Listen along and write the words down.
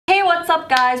up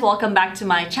guys? Welcome back to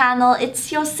my channel.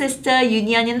 It's your sister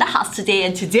EUNI'Unni in the house today,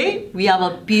 and today we have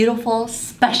a beautiful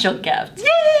special gift. Yay!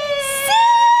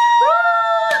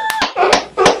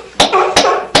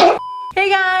 Hey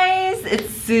guys,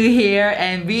 it's Sue here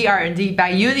and we are indeed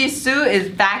back. Sue is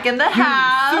back in the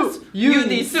house.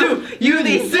 Sue.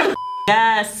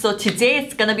 Yes, so today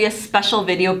it's gonna be a special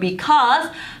video because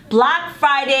Black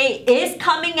Friday is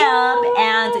coming up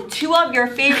and two of your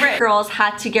favorite girls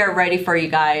had to get ready for you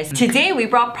guys. Today we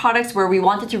brought products where we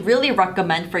wanted to really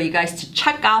recommend for you guys to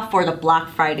check out for the Black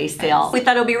Friday sale. We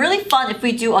thought it would be really fun if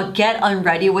we do a Get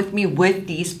Unready with me with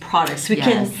these products. We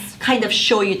can kind of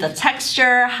show you the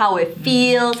texture, how it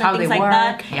feels, and things like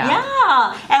that.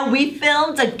 Yeah, and we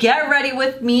filmed a Get Ready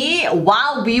with me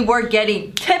while we were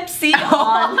getting tipsy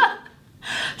on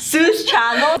Sue's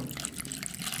channel.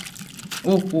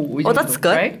 Oh, that's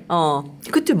good. Right? Oh,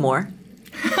 you could do more.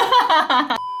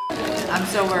 I'm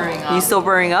sobering up. You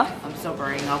sobering up? I'm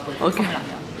sobering up with okay.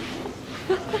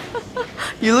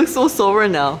 You look so sober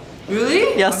now.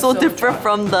 Really? Yeah, so different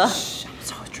from the... Shh, I'm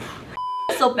so drunk.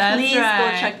 So please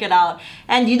go check it out.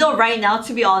 And you know, right now,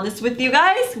 to be honest with you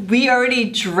guys, we already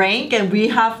drank and we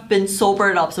have been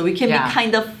sobered up. So we can be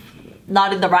kind of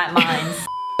not in the right minds.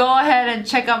 Go ahead and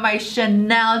check out my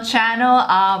Chanel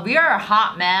channel. We are a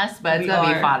hot mess, but it's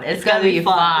gonna be fun. It's gonna be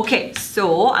fun. Okay,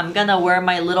 so I'm gonna wear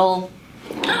my little...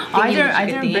 I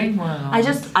didn't bring one.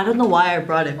 I don't know why I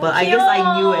brought it, but I guess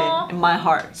I knew it in my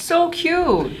heart. So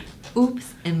cute.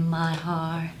 Oops, in my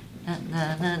heart. Na,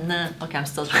 na, na, na. Okay, I'm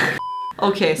still trying.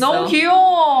 Okay, so cute.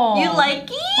 You like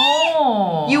it?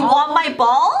 Oh. You want my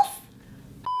balls?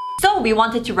 So we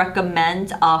wanted to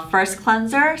recommend first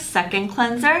cleanser, second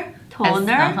cleanser,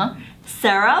 toner,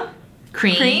 serum,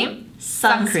 cream,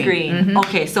 sunscreen.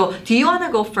 Okay, so do you want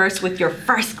to go first with your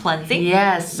first cleansing?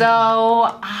 Yes,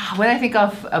 so when I think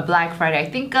of a Black Friday, I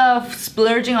think of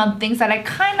splurging on things that I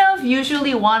kind of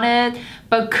usually wanted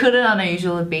but couldn't on a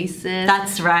usual basis.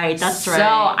 That's right, that's right. So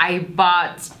I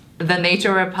bought the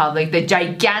Nature Republic, the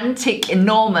gigantic,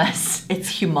 enormous,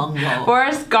 it's humongous,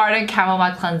 Forest Garden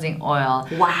Chamomile Cleansing Oil.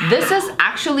 Wow. This is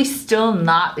actually still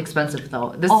not expensive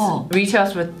though. This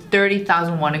retails for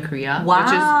 30,000 won in Korea,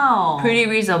 which is pretty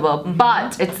reasonable.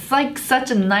 But it's like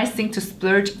such a nice thing to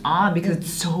splurge on because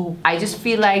it's so... I just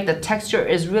feel like the texture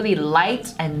is really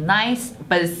light and nice,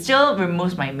 but it still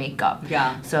removes my makeup.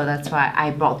 Yeah. So that's why I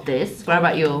brought this. What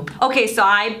about you? Okay, so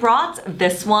I brought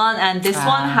this one, and this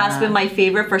one has been my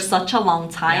favorite for such a long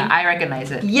time. Yeah, I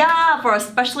recognize it. Yeah, for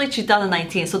especially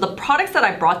 2019. So the products that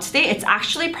I brought today, it's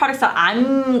actually products that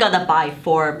I'm gonna buy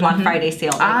for Black Friday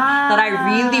sale, that I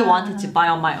really wanted to buy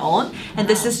on my own. And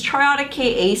this is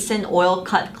TROIAREUKE Acen Oil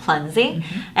Cut Cleansing.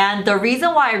 And the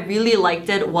reason why I really liked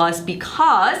it was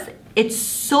because it's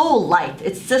so light.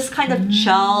 It's this kind of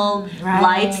gel,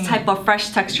 light type of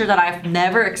fresh texture that I've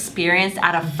never experienced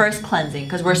at a first cleansing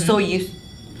because we're so used.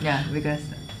 Yeah, because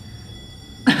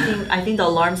I think the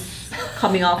alarm's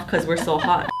coming off because we're so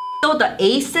hot. So the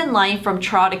Acen line from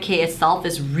TROIAREUKE itself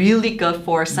is really good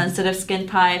for sensitive skin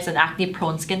types and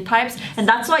acne-prone skin types. And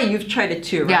that's why you've tried it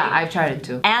too, right? Yeah, I've tried it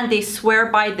too. And they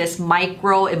swear by this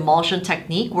micro emulsion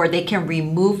technique where they can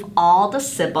remove all the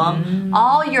sebum,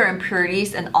 all your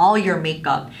impurities, and all your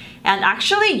makeup. And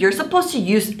actually, you're supposed to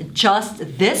use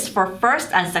just this for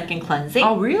first and second cleansing.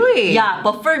 Oh, really? Yeah,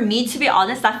 but for me, to be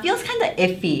honest, that feels kind of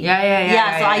iffy.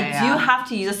 Yeah, so I do have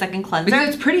to use a second cleanser.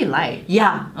 Because it's pretty light.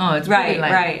 Yeah. Oh, it's pretty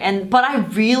light. Right. But I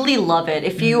really love it.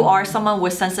 If you are someone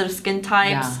with sensitive skin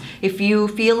types, if you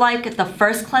feel like the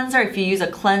first cleanser, if you use a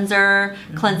cleanser,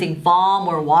 cleansing balm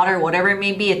or water, whatever it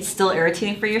may be, it's still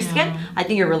irritating for your skin, I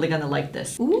think you're really gonna like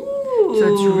this. Ooh.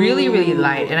 So it's really, really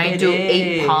light. And I do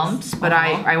 8 pumps, but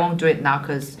I won't do it now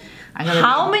because I'm gonna...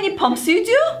 How many pumps do you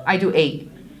do? I do 8.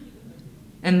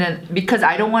 And then, because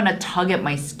I don't want to tug at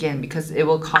my skin because it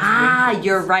will cause wrinkles.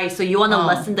 You're right. So you want to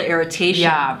lessen the irritation.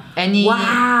 Yeah. Any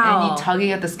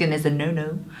tugging at the skin is a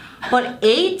no-no. But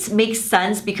 8 makes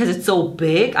sense because it's so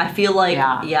big. I feel like,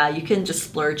 you can just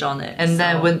splurge on it. And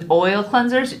then with oil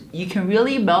cleansers, you can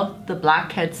really melt the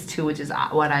blackheads too, which is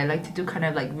what I like to do, kind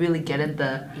of like really get in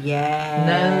the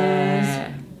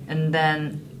nose. And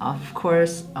then, of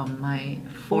course, on my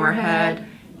forehead.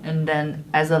 And then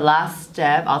as a last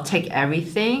step, I'll take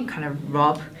everything, kind of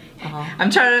rub. I'm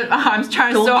trying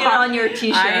Don't so get hard. on your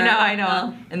t-shirt. I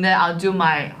know. And then I'll do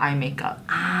my eye makeup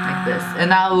like this.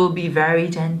 And I will be very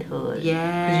gentle.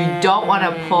 Yeah. Because you don't want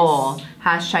to pull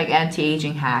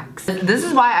 #anti-aging hacks. This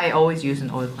is why I always use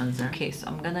an oil cleanser. Okay, so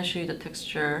I'm gonna show you the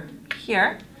texture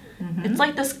here. It's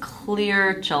like this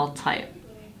clear gel type.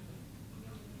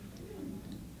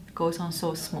 It goes on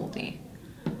so smoothly.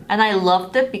 And I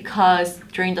loved it because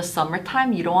during the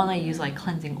summertime, you don't want to use like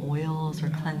cleansing oils or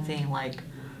cleansing like,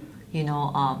 you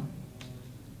know,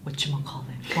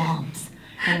 whatchamacallit, balms.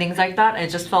 And things like that. It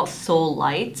just felt so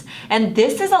light. And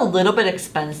this is a little bit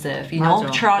expensive, you know,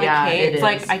 TROIAREUKE. It's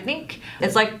like, I think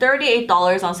it's like $38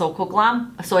 on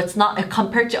SoCoGlam. So it's not,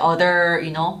 compared to other, you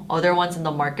know, other ones in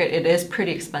the market, it is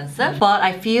pretty expensive. But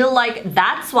I feel like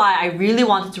that's why I really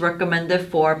wanted to recommend it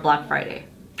for Black Friday.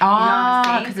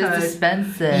 Oh, because it's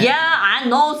expensive. Yeah, I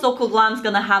know SoCoGlam's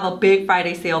gonna have a big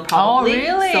Friday sale probably. Oh,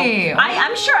 really? So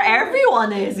I'm sure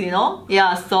everyone is, you know?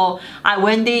 Yeah, so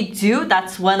when they do,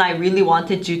 that's when I really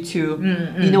wanted you to,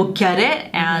 you know, get it.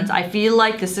 And I feel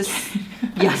like this is...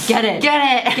 Yeah, get it.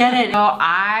 Get it. Get it. So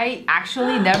I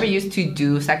actually never used to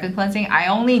do second cleansing. I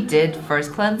only did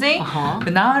first cleansing.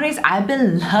 But nowadays, I've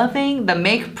been loving the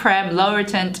Make Prem Lower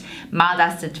Tint Mild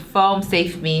Acid Foam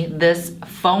SafeMe, this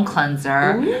foam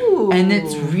cleanser. Ooh. And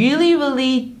it's really,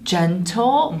 really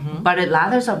gentle, but it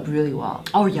lathers up really well.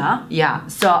 Oh, yeah? Yeah.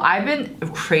 So I've been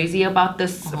crazy about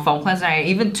this foam cleanser. I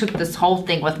even took this whole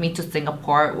thing with me to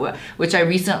Singapore, which I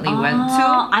recently went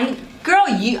to. Girl,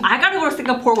 I gotta go to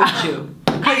Singapore with you.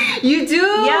 You do?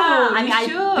 Yeah, I mean,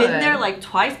 I've been there like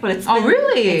twice, but it's been,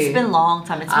 it's been a long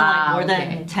time. It's been like more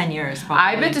than 10 years probably.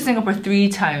 I've been to Singapore 3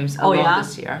 times alone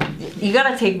this year. You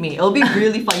gotta take me. It'll be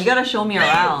really fun. You gotta show me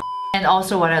around. And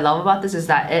also what I love about this is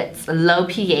that it's low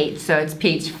pH, so it's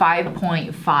pH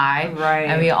 5.5. Right.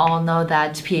 And we all know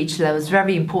that pH level is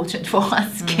very important for our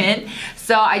skin.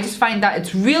 So I just find that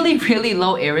it's really, really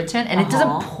low irritant and it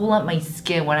doesn't pull up my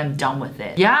skin when I'm done with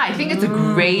it. Yeah, I think it's a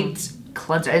great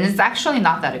cleanser, and it's actually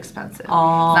not that expensive. It's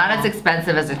not as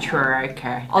expensive as a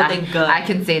TROIAREUKE. Oh, thank good. I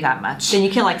can say that much. Then you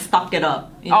can like stock it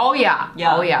up. You know? Oh yeah.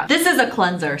 Oh yeah. This is a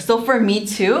cleanser. So for me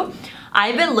too,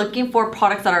 I've been looking for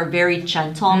products that are very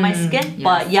gentle on my skin,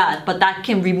 but that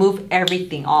can remove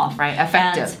everything off. Right,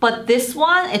 effective. But this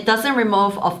one, it doesn't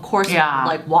remove, of course,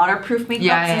 like waterproof makeups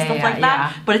and stuff like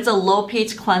that, but it's a low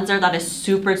pH cleanser that is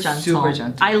super gentle. Super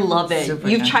gentle. I love it.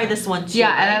 You've tried this one too,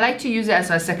 Yeah, and I like to use it as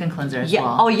my second cleanser as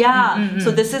well. Oh yeah.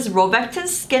 So this is ROVECTIN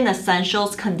Skin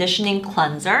Essentials Conditioning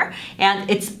Cleanser, and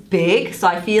it's big, so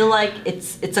I feel like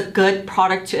it's a good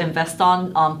product to invest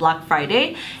on Black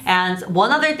Friday. And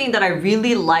one other thing that I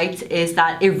really liked is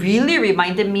that it really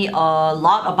reminded me a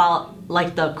lot about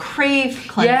like the KRAVE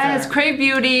cleanser. Yes, KRAVE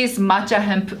Beauty's matcha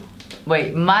hemp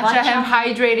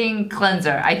hydrating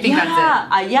cleanser. I think that's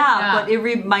it. But it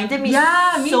reminded me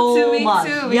so much.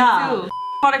 Me too.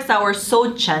 Products that were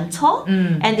so gentle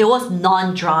and it was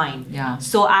non-drying. Yeah.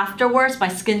 So afterwards, my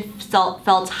skin felt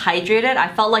hydrated. I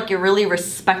felt like it really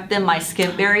respected my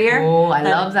skin barrier. Oh, I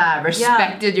love that.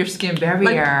 Respected your skin barrier.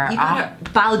 Like, you gotta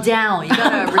bow down. You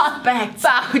gotta respect.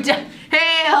 Bow down.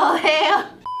 Hail.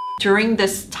 During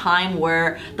this time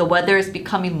where the weather is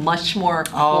becoming much more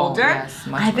colder,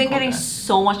 I've been getting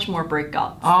so much more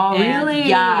breakouts. Oh, really?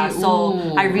 Yeah,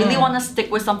 so I really want to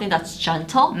stick with something that's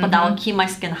gentle, but that will keep my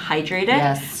skin hydrated.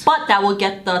 Yes. But that will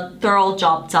get the thorough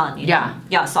job done. You know?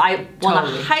 Yeah, so I want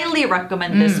to highly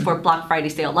recommend this for Black Friday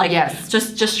sale. Like,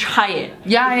 just try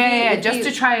it. Just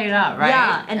to try it out, right?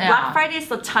 Yeah, and Black Friday is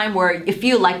the time where if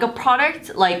you like a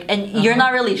product, like, and you're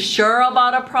not really sure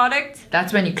about a product,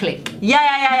 that's when you click.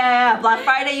 Black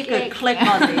Friday, you could click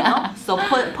on it, you know? So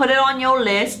put it on your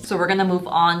list. So we're gonna move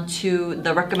on to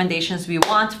the recommendations we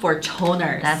want for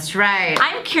toners. That's right.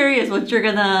 I'm curious what you're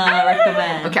gonna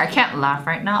recommend. Okay, I can't laugh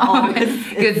right now because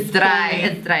it's dry.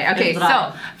 It's dry. Okay,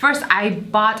 so first I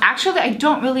bought, actually I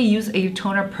don't really use a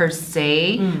toner per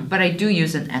se, but I do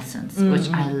use an essence, which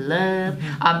I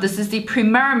love. This is the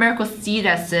PRIMERA Miracle Seed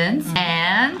Essence,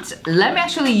 and let me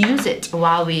actually use it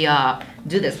while we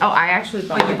do this. Oh, I actually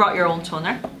bought you brought your own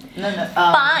toner? No.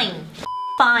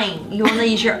 Fine. You wanna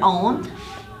use your own?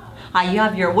 You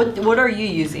have your, what are you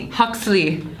using?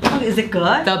 Huxley. Oh, is it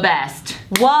good? The best.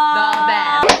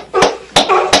 Wow. The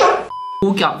best.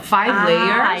 We got 5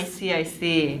 layers. I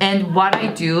see. And what I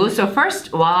do, so first,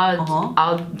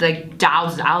 I'll like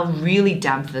douse, I'll really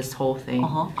damp this whole thing.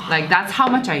 Like that's how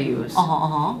much I use.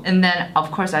 And then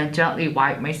of course I gently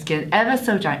wipe my skin ever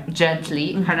so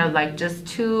gently, kind of like just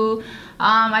to,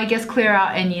 I guess clear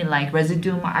out any like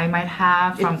residue I might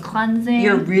have from cleansing.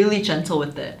 You're really gentle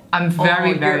with it. I'm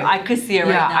very. I could see it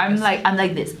right now. I'm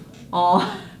like this.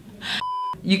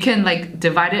 You can like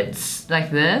divide it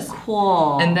like this.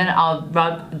 Cool. And then I'll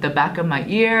rub the back of my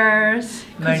ears.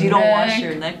 Because you don't wash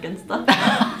your neck and stuff.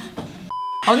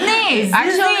 언니!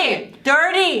 Actually,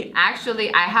 dirty!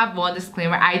 Actually, I have one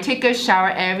disclaimer. I take a shower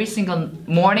every single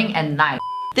morning and night.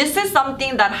 This is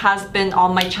something that has been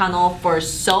on my channel for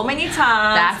so many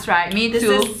times. That's right, me too.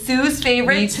 This is Sue's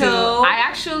favorite me too.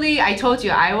 I told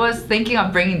you, I was thinking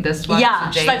of bringing this one. Yeah,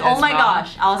 today she's like, oh my well.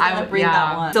 gosh, I was gonna bring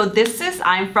that one. So this is,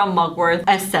 I'm from Mugwort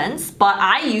Essence, but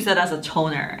I use it as a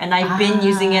toner. And I've been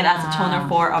using it as a toner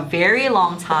for a very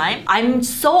long time. I'm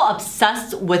so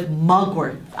obsessed with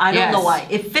Mugwort. I don't know why.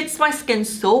 It fits my skin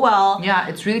so well. Yeah,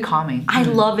 it's really calming. I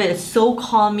love it. It's so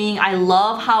calming. I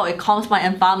love how it calms my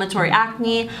inflammatory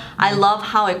acne. I love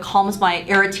how it calms my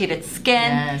irritated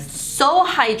skin. So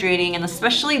hydrating, and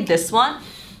especially this one.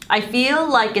 I feel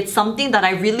like it's something that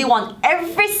I really want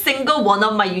every single one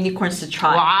of my unicorns to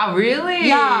try. Wow, really?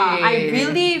 Yeah, I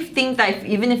really think that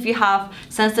even if you have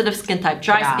sensitive skin type,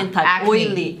 dry skin type, acne.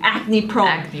 oily, acne prone,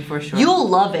 acne for sure, you'll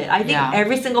love it. I think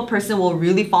every single person will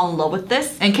really fall in love with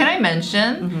this. And can I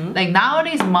mention, like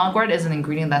nowadays Mugwort is an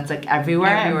ingredient that's like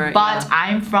everywhere, but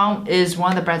I'm from is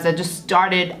one of the brands that just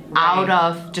started out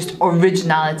of just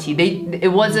originality.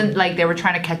 It wasn't like they were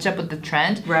trying to catch up with the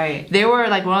trend. Right. They were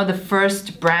like one of the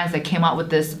first brands that came out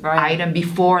with this item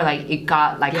before like it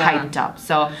got like hyped up.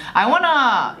 So I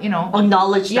wanna, you know,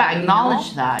 acknowledge that. Yeah,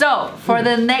 acknowledge that. So for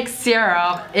the next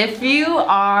serum, if you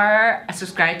are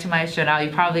subscribed to my channel, you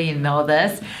probably know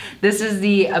this. This is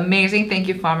the amazing Thank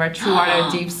You Farmer True Water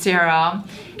Deep Serum.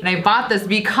 And I bought this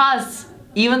because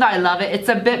even though I love it, it's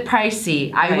a bit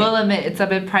pricey. I will admit it's a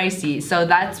bit pricey. So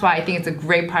that's why I think it's a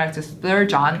great product to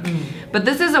splurge on. But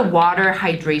this is a water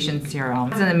hydration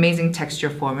serum. It's an amazing texture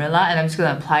formula, and I'm just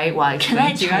gonna apply it while I Can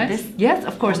I try this? Yes,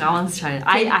 of course. I want to try it.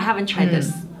 I haven't tried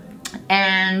this.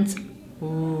 And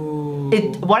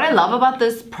what I love about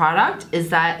this product is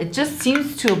that it just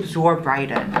seems to absorb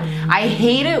right in. I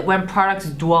hate it when products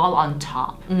dwell on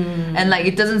top and like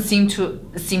it doesn't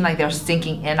seem like they're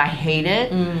sinking in. I hate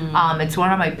it. It's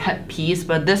one of my pet peeves,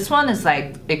 but this one is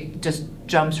like it just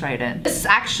jumps right in. This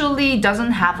actually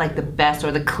doesn't have like the best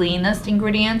or the cleanest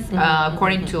ingredients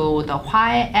according to the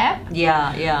Hwae app.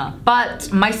 Yeah.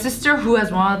 But my sister, who has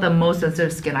one of the most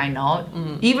sensitive skin I know,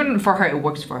 even for her, it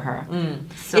works for her.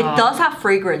 So it does have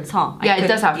fragrance, huh? Yeah, it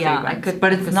does have fragrance,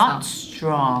 but it's not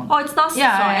strong. Oh, it's not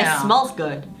strong. It smells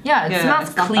good. Yeah, it smells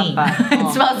clean.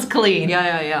 It smells clean.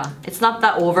 Yeah. It's not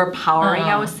that overpowering,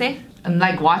 I would say. And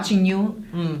like watching you,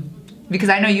 because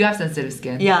I know you have sensitive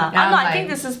skin. Yeah, I think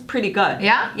this is pretty good.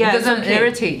 Yeah? It doesn't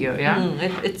irritate you,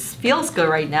 It feels good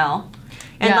right now.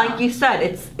 And like you said,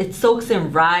 it soaks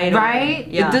in right away.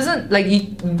 Yeah. It doesn't, like, you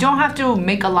don't have to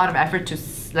make a lot of effort to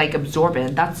like absorb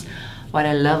it. That's what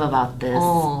I love about this.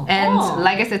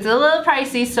 Like I said, it's a little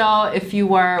pricey, so if you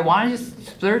want to just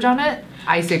splurge on it,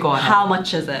 I say go ahead. How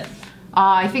much is it?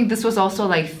 I think this was also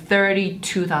like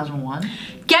 32,000 won.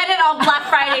 Get it on Black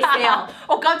Friday sale.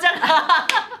 Oh,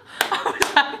 깜짝이야.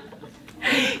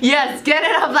 Yes, get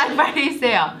it on Black Friday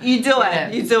sale. You do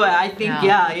it. You do it. I think,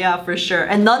 yeah, for sure.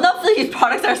 And none of these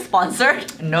products are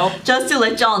sponsored. Nope. Just to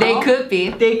let y'all know. They could be.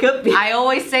 They could be. I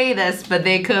always say this, but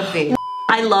they could be.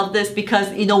 I love this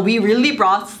because, you know, we really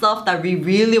brought stuff that we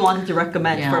really wanted to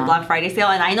recommend for Black Friday sale.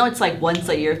 And I know it's like once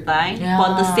a year thing,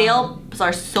 but the sales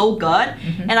are so good.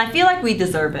 And I feel like we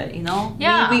deserve it, you know?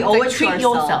 Yeah. We owe it to treat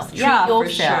ourselves.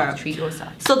 yourself. Treat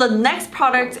yourself. So the next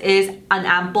product is an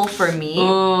Ampoule for me.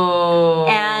 Oh.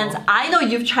 And I know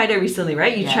you've tried it recently,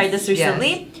 right? You tried this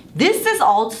recently. This is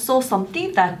also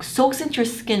something that soaks into your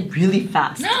skin really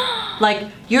fast. Like,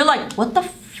 you're like, what the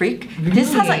freak? Really?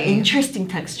 This has an interesting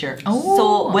texture.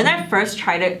 So when I first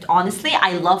tried it, honestly,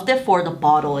 I loved it for the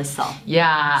bottle itself.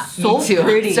 Yeah, so me too.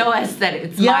 pretty. So aesthetic.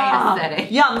 It's my aesthetic.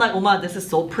 Yeah, I'm like, oh my, this is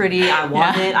so pretty. I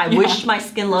want it. I wish my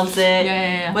skin loves it.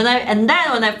 Yeah. And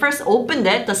then when I first opened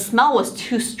it, the smell was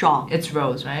too strong. It's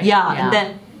rose, right? Yeah. And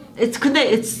then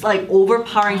it's like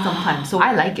overpowering sometimes. So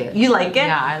I like it. You like it?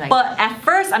 Yeah, I like it. But at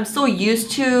first, I'm so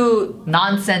used to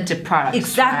non-scented products.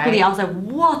 Exactly. Right? I was like,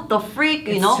 what the freak?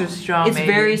 You it's know? Too strong. It's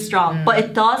very strong. But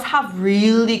it does have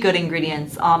really good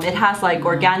ingredients. It has like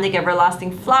organic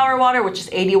everlasting flower water, which is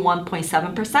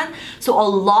 81.7%. So a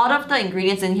lot of the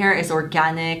ingredients in here is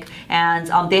organic, and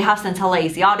they have Centella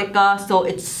asiatica. So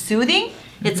it's soothing.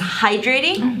 It's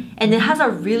hydrating, and it has a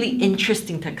really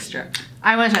interesting texture.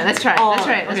 I want to try. Let's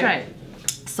try. Let's try.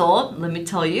 So let me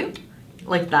tell you,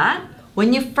 like that.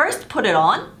 When you first put it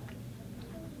on,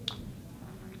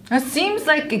 it seems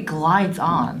like it glides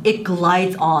on. It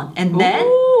glides on, and then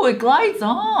it glides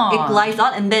on. It glides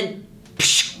on, and then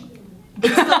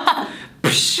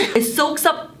it soaks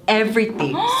up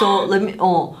everything. So let me.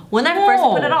 When I first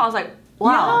put it on, I was like,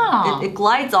 wow, it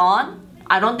glides on.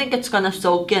 I don't think it's gonna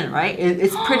soak in, right?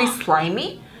 It's pretty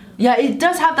slimy. Yeah, it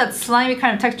does have that slimy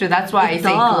kind of texture. That's why I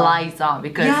say glides on,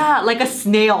 because like a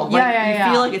snail. Like, you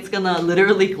feel like it's gonna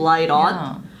literally glide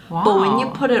on. Wow. But when you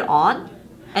put it on,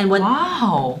 And when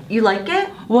wow, you like it?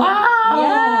 Wow.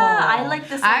 Yeah, I like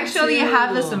this one I actually too.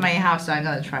 have this in my house, so I'm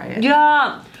gonna try it.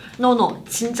 Yeah. No.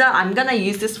 진짜 I'm gonna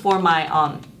use this for my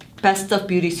Best of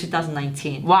Beauty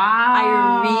 2019. Wow.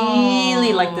 I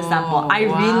really like the sample. I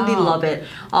really love it.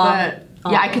 But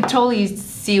yeah, I could totally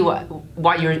see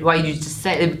what you just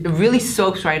said. It really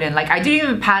soaks right in. Like I didn't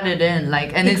even pat it in.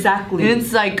 Like and exactly.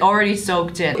 It's like already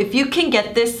soaked in. If you can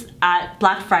get this at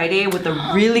Black Friday with a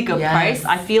really good price,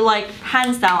 I feel like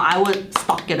hands down I would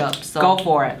stock it up. So go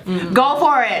for it. Go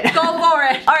for it. Go for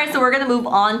it. All right, so we're gonna move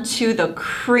on to the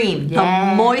cream, the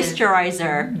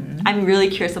moisturizer. I'm really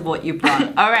curious about what you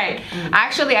brought. All right.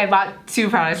 Actually, I bought two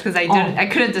products because I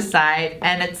couldn't decide,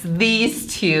 and it's these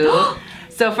two.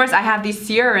 So first, I have the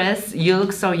SIORIS You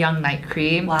Look So Young Night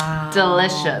Cream. Wow.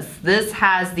 Delicious. This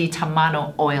has the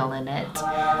tamano oil in it.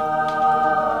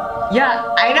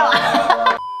 Yeah, I know.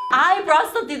 I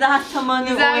brought something that has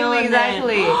tamano oil in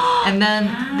Exactly. And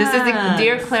then this is the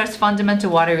Dear Claire's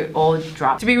Fundamental Watery Oil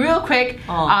Drop. To be real quick,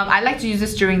 I like to use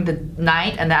this during the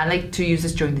night, and then I like to use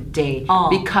this during the day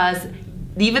because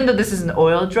even though this is an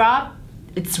oil drop,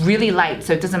 it's really light,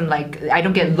 so it doesn't like, I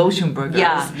don't get lotion burgers.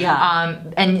 Yeah.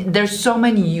 And there's so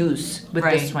many use with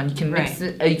this one. You can mix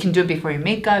it, you can do it before your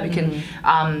makeup. You can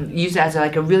use it as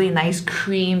like a really nice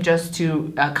cream just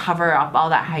to cover up all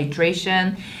that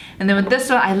hydration. And then with this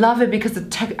one, I love it because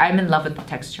I'm in love with the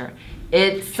texture.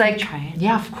 It's like, try it.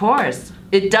 Yeah, of course.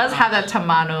 It does have that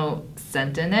tamano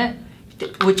scent in it,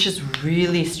 which is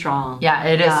really strong. Yeah,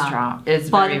 it is strong. It's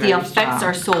very, the effects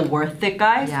are so worth it,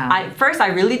 guys. Yeah. First, I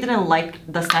really didn't like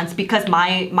the scents because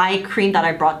my cream that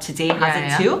I brought today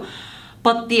has it too.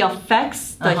 But the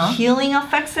effects, the healing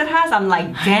effects it has, I'm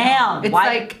like, damn. It's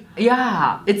like,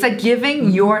 it's like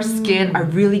giving your skin a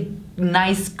really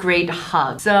nice, great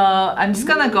hug. So I'm just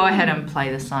gonna go ahead and apply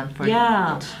this on for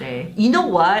today. You know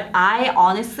what? I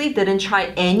honestly didn't try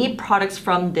any products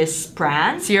from this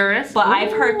brand. SIORIS? But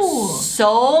I've heard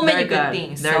so many good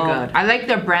things. They're good. I like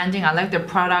their branding, I like their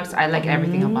products, I like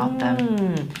everything about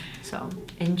them. So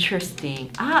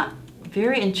interesting.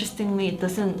 Very interestingly, it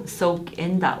doesn't soak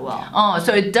in that well. Oh,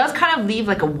 so it does kind of leave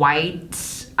like a white,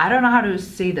 I don't know how to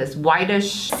say this,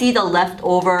 whitish. See the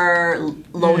leftover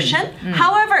lotion?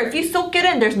 However, if you soak it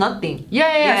in, there's nothing.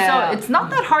 Yeah. So it's not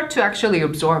that hard to actually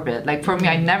absorb it. Like for me,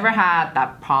 I never had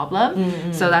that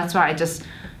problem. So that's why I just,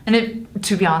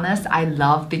 to be honest, I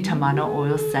love the tamano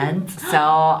oil scent. So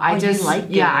I just like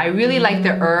it. I really like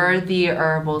the earthy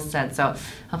herbal scent. So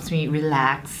helps me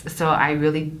relax. So I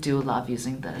really do love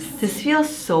using this. This feels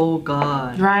so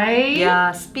good. Right?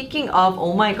 Yeah, speaking of,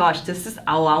 oh my gosh, this is,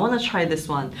 I want to try this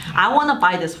one. I want to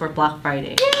buy this for Black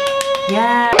Friday. Yay!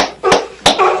 Yeah.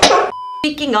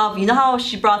 Speaking of, you know how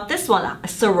she brought this one?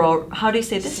 How do you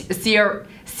say this?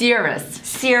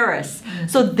 SIORIS.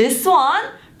 So this one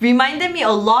reminded me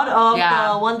a lot of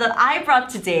the one that I brought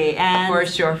today. And for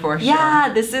sure.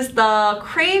 Yeah, this is the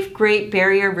KRAVE Great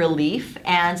Barrier Relief.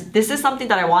 And this is something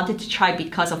that I wanted to try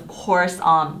because, of course,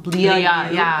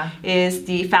 Leah is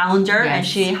the founder and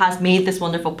she has made this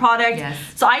wonderful product.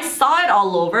 So I saw it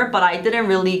all over, but I didn't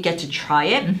really get to try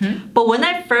it. But when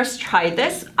I first tried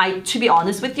this, to be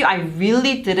honest with you, I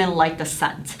really didn't like the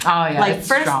scent. Oh yeah, like it's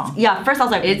first, strong. Yeah, first I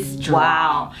was like, it's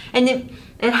wow. And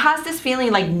it has this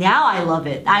feeling like now I love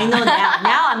it. I know now.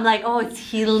 Now I'm like, oh, it's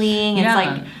healing. It's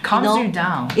like calms you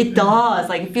down. It does.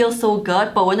 Like it feels so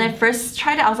good. But when I first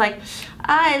tried it, I was like,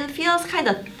 it feels kind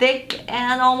of thick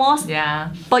and almost.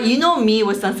 Yeah. But you know me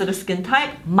with sensitive skin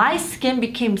type, my skin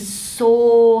became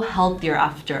so healthier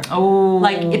after. Oh.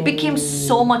 Like it became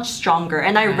so much stronger.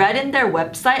 And I read in their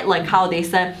website like how they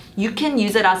said you can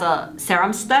use it as a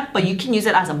serum step, but you can use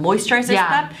it as a moisturizer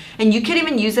step. And you can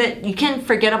even use it, you can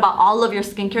forget about all of your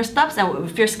skincare steps. And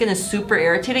if your skin is super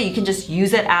irritated, you can just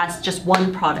use it as just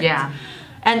one product. Yeah.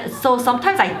 And so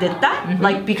sometimes I did that,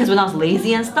 like because when I was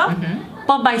lazy and stuff.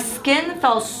 But my skin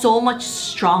felt so much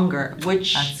stronger,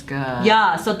 which... That's good.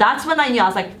 Yeah, so that's when I knew. I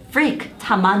was like, freak,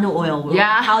 tamano oil.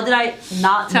 Yeah. How did I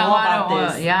not know about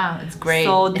this? Oil. Yeah, it's great.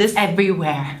 So this, it's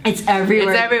everywhere. It's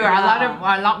everywhere. It's everywhere.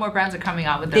 Yeah. A lot more brands are coming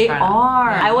out with their products. They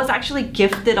are. Yeah. I was actually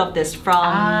gifted of this from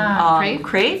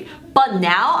KRAVE. But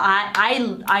now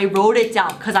I wrote it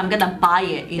down because I'm gonna buy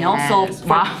it, you know? So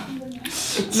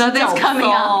Nothing's coming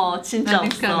out.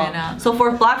 Nothing's coming out. So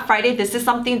for Black Friday, this is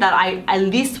something that I at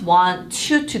least want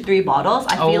 2 to 3 bottles.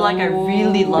 I feel like I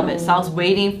really love it. So I was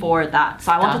waiting for that.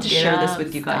 So I wanted to share this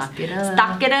with you guys. Stock it up.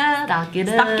 Stock it up.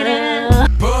 Stock it up.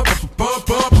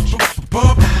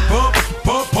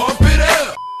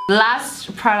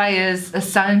 Last product is a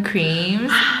sun cream.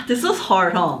 This was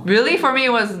hard, huh? Really? For me,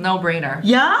 it was no-brainer.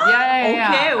 Yeah? Yeah.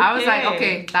 Okay. I was like,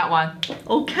 okay, that one.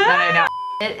 Okay. That I know.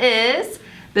 It is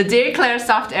The Dear Claire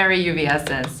Soft Airy UV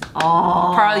Essence.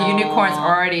 Oh. Probably unicorns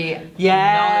already know this by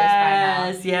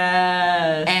now.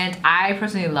 Yes. And I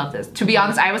personally love this. To be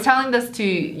honest, I was telling this to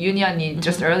EUNI'S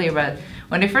just earlier, but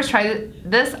when I first tried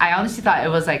this, I honestly thought it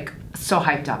was like so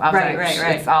hyped up. I was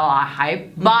like, it's all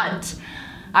hype. But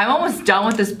I'm almost done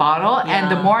with this bottle, and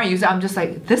the more I use it, I'm just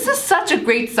like, this is such a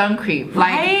great sun cream.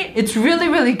 Like, it's really,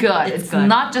 really good. It's good.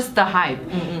 Not just the hype.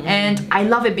 And I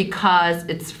love it because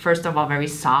it's, first of all, very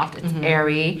soft. It's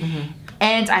airy.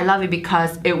 And I love it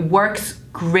because it works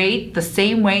great the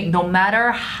same way no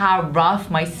matter how rough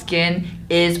my skin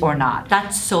is or not.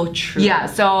 That's so true. Yeah,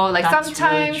 so like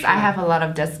sometimes really I have a lot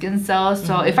of dead skin cells,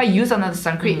 so if I use another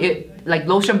sun cream, it like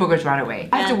lotion boogers right away.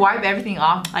 I have to wipe everything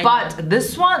off, but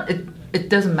this one, it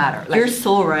doesn't matter. Like, you're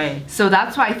so right. So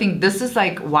that's why I think this is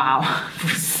like, wow.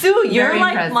 Sue, you're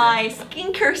like my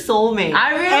skincare soulmate.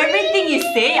 Everything you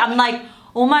say, I'm like,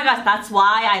 oh my gosh, that's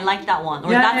why I like that one.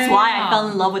 Or that's why I fell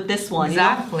in love with this one.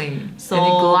 Exactly. You know? So and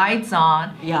it glides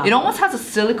on. Yeah. It almost has a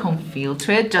silicone feel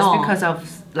to it just because of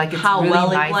like it's how really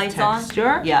well nice it glides texture.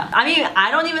 On. Yeah. I mean,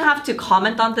 I don't even have to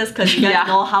comment on this because you guys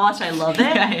know how much I love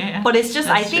it. But it's just,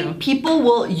 I think people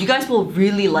will, you guys will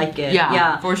really like it.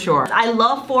 Yeah, for sure. I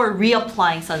love for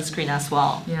reapplying sunscreen as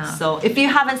well. Yeah. So if you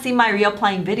haven't seen my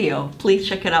reapplying video, please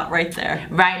check it out right there.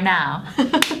 Right now.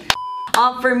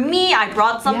 For me, I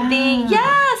brought something.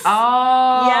 Yes!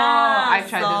 Oh! Yeah! I've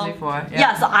tried this before.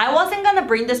 Yeah, so I wasn't gonna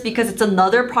bring this because it's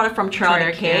another product from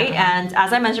TROIAREUKE, and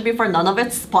as I mentioned before, none of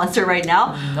it's sponsored right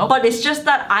now. But it's just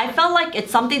that I felt like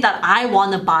it's something that I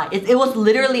want to buy. It was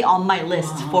literally on my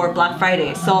list for Black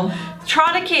Friday. So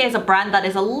TROIAREUKE is a brand that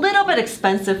is a little bit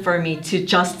expensive for me to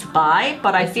just buy,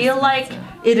 but I feel like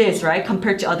it is, right?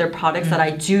 Compared to other products that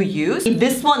I do use.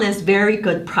 This one is very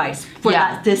good price for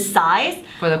this size.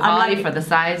 For the quality, for the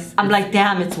size. I'm like,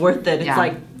 damn, it's worth it. It's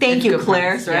like, thank you,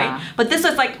 KLAIRS, right? But this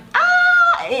was like,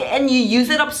 and you use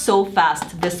it up so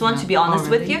fast. This one, to be honest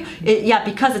with you,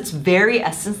 because it's very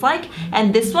essence-like,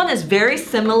 and this one is very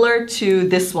similar to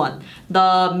this one,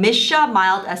 the Misha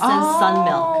Mild Essence Sun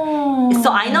Milk.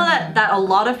 So I know that a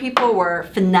lot of people were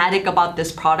fanatic about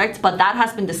this product, but that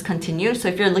has been discontinued. So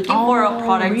if you're looking for a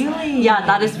product,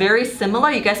 that is very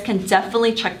similar, you guys can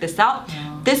definitely check this out.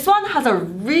 This one has a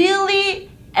really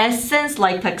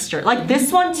essence-like texture. Like this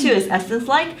one too is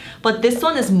essence-like, but this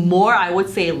one is more, I would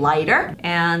say, lighter.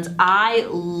 And I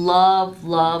love,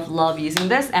 love, love using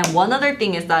this. And one other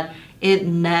thing is that it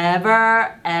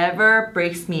never, ever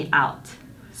breaks me out.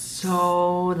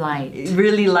 So light.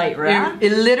 Really light, right?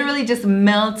 It literally just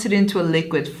melted into a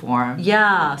liquid form.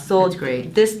 Yeah, so it's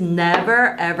great. This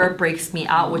never ever breaks me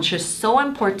out, which is so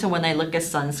important when I look at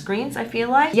sunscreens, I feel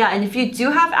like. Yeah, and if you do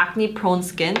have acne prone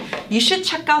skin, you should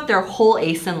check out their whole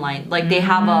Acsen line. Like they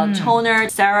have a toner,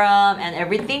 serum, and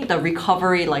everything, the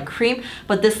recovery like cream.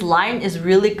 But this line is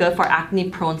really good for acne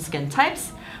prone skin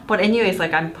types. But anyways,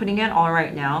 like I'm putting it on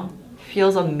right now.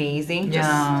 Feels amazing.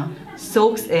 Just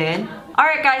soaks in.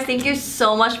 Alright guys, thank you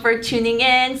so much for tuning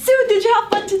in. Sue, did you have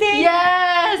fun today?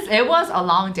 Yes! It was a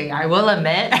long day, I will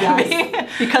admit. Yes.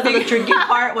 Because of the drinking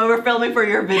part when we're filming for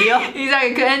your video.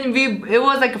 Exactly, and it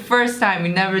was like the first time.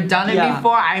 We've never done it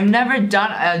before. I've never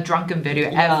done a drunken video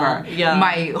ever.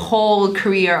 My whole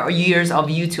career or years of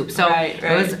YouTube. So it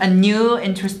was a new,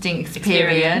 interesting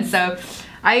experience. So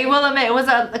I will admit it was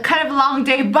a kind of long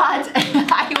day, but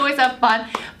I always have fun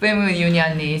filming with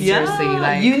EUNI'Unni. Seriously,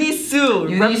 like EUNI'S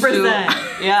represent.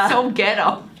 So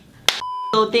ghetto.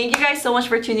 So thank you guys so much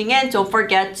for tuning in. Don't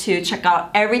forget to check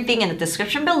out everything in the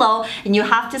description below, and you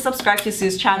have to subscribe to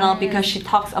Sue's channel because she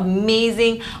talks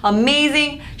amazing.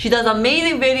 She does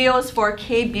amazing videos for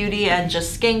K-beauty and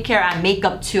just skincare and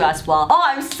makeup too as well. Oh,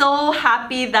 I'm so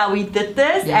happy that we did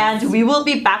this, and we will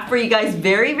be back for you guys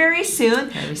very, very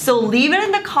soon. So leave it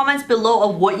in the comments below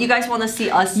of what you guys want to see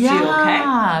us do,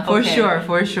 okay? For sure,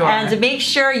 for sure. And make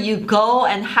sure you go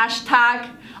and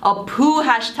hashtag a poo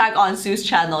hashtag on Sue's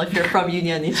channel if you're from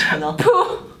EUNI'Unni channel.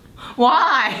 Poo?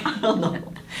 Why? I don't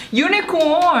know.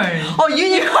 Unicorn. Oh,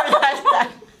 unicorn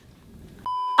hashtag.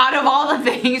 Out of all the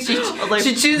things,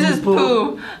 she chooses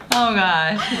poo. Oh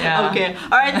gosh. Yeah. Okay.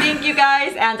 Alright, thank you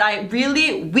guys. And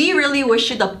we really wish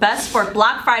you the best for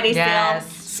Black Friday sale.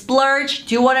 Splurge,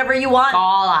 do whatever you want.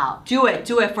 All out. Do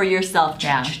it for yourself.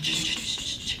 Yeah.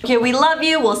 Okay, we love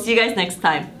you. We'll see you guys next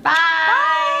time. Bye. Bye.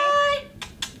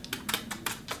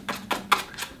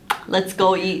 Let's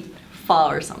go eat pho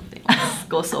or something. Let's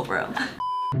go sober up.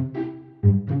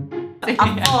 A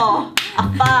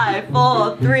 5,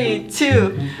 4, 3,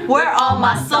 2. Where are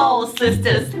my soul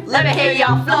sisters? Let me hear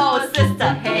your flow,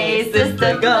 sister. Hey,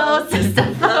 sister, go,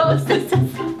 sister, flow, sister.